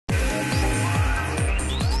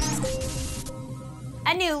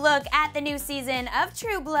A new look at the new season of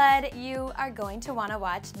True Blood. You are going to want to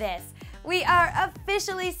watch this. We are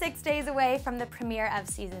officially 6 days away from the premiere of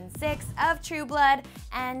Season 6 of True Blood,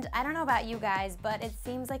 and I don't know about you guys, but it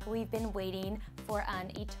seems like we've been waiting for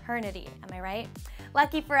an eternity, am I right?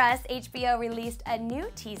 Lucky for us, HBO released a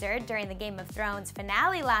new teaser during the Game of Thrones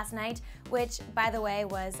finale last night, which, by the way,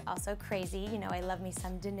 was also crazy. You know, I love me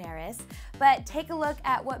some Daenerys. But take a look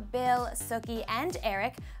at what Bill, Sookie, and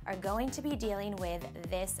Eric are going to be dealing with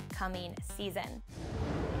this coming season.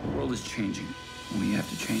 The world is changing, and we have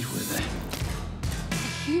to change with it.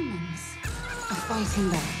 Humans are fighting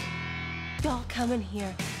back. Y'all come in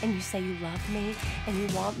here and you say you love me and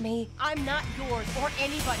you want me. I'm not yours or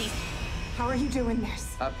anybody's. How are you doing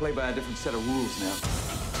this? I play by a different set of rules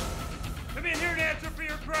now. Come in here and answer for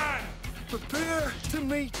your crime. Prepare to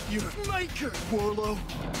meet your maker, Warlow.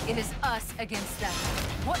 It is us against them.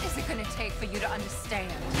 What is it gonna take for you to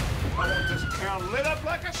understand? I want this town lit up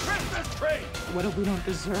like a Christmas tree. What if we don't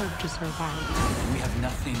deserve to survive? We have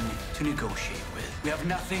nothing to negotiate with. We have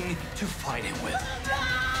nothing to fight it with.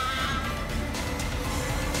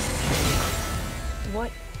 What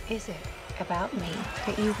is it about me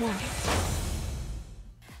that you want?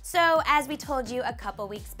 So, as we told you a couple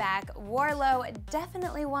weeks back, Warlow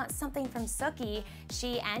definitely wants something from Sookie.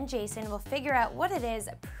 She and Jason will figure out what it is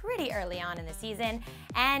pretty early on in the season.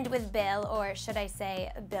 And with Bill, or should I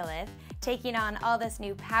say Billith, taking on all this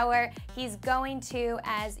new power, he's going to,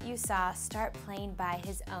 as you saw, start playing by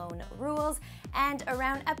his own rules. And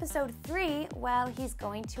around episode 3, well, he's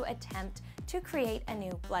going to attempt to create a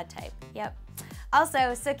new blood type. Yep. Also,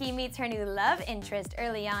 Sookie meets her new love interest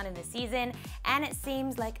early on in the season, and it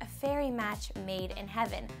seems like a fairy match made in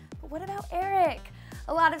heaven. But what about Eric?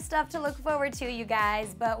 A lot of stuff to look forward to, you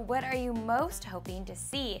guys, but what are you most hoping to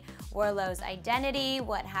see? Warlow's identity,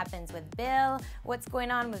 what happens with Bill, what's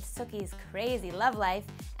going on with Sookie's crazy love life,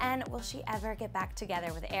 and will she ever get back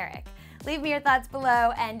together with Eric? Leave me your thoughts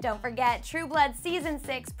below, and don't forget, True Blood Season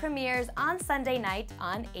 6 premieres on Sunday night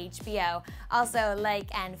on HBO. Also,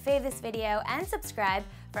 like and fave this video and subscribe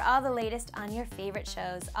for all the latest on your favorite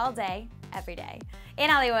shows all day, every day.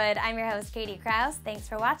 In Hollywood, I'm your host, Katie Krause. Thanks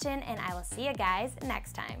for watching, and I will see you guys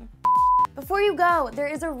next time. Before you go, there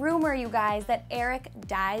is a rumor, you guys, that Eric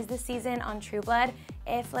dies this season on True Blood.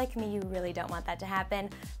 If, like me, you really don't want that to happen,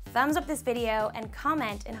 thumbs up this video and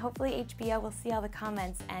comment, and hopefully HBO will see all the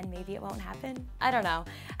comments and maybe it won't happen. I don't know.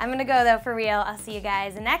 I'm gonna go though, for real. I'll see you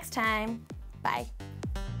guys next time. Bye.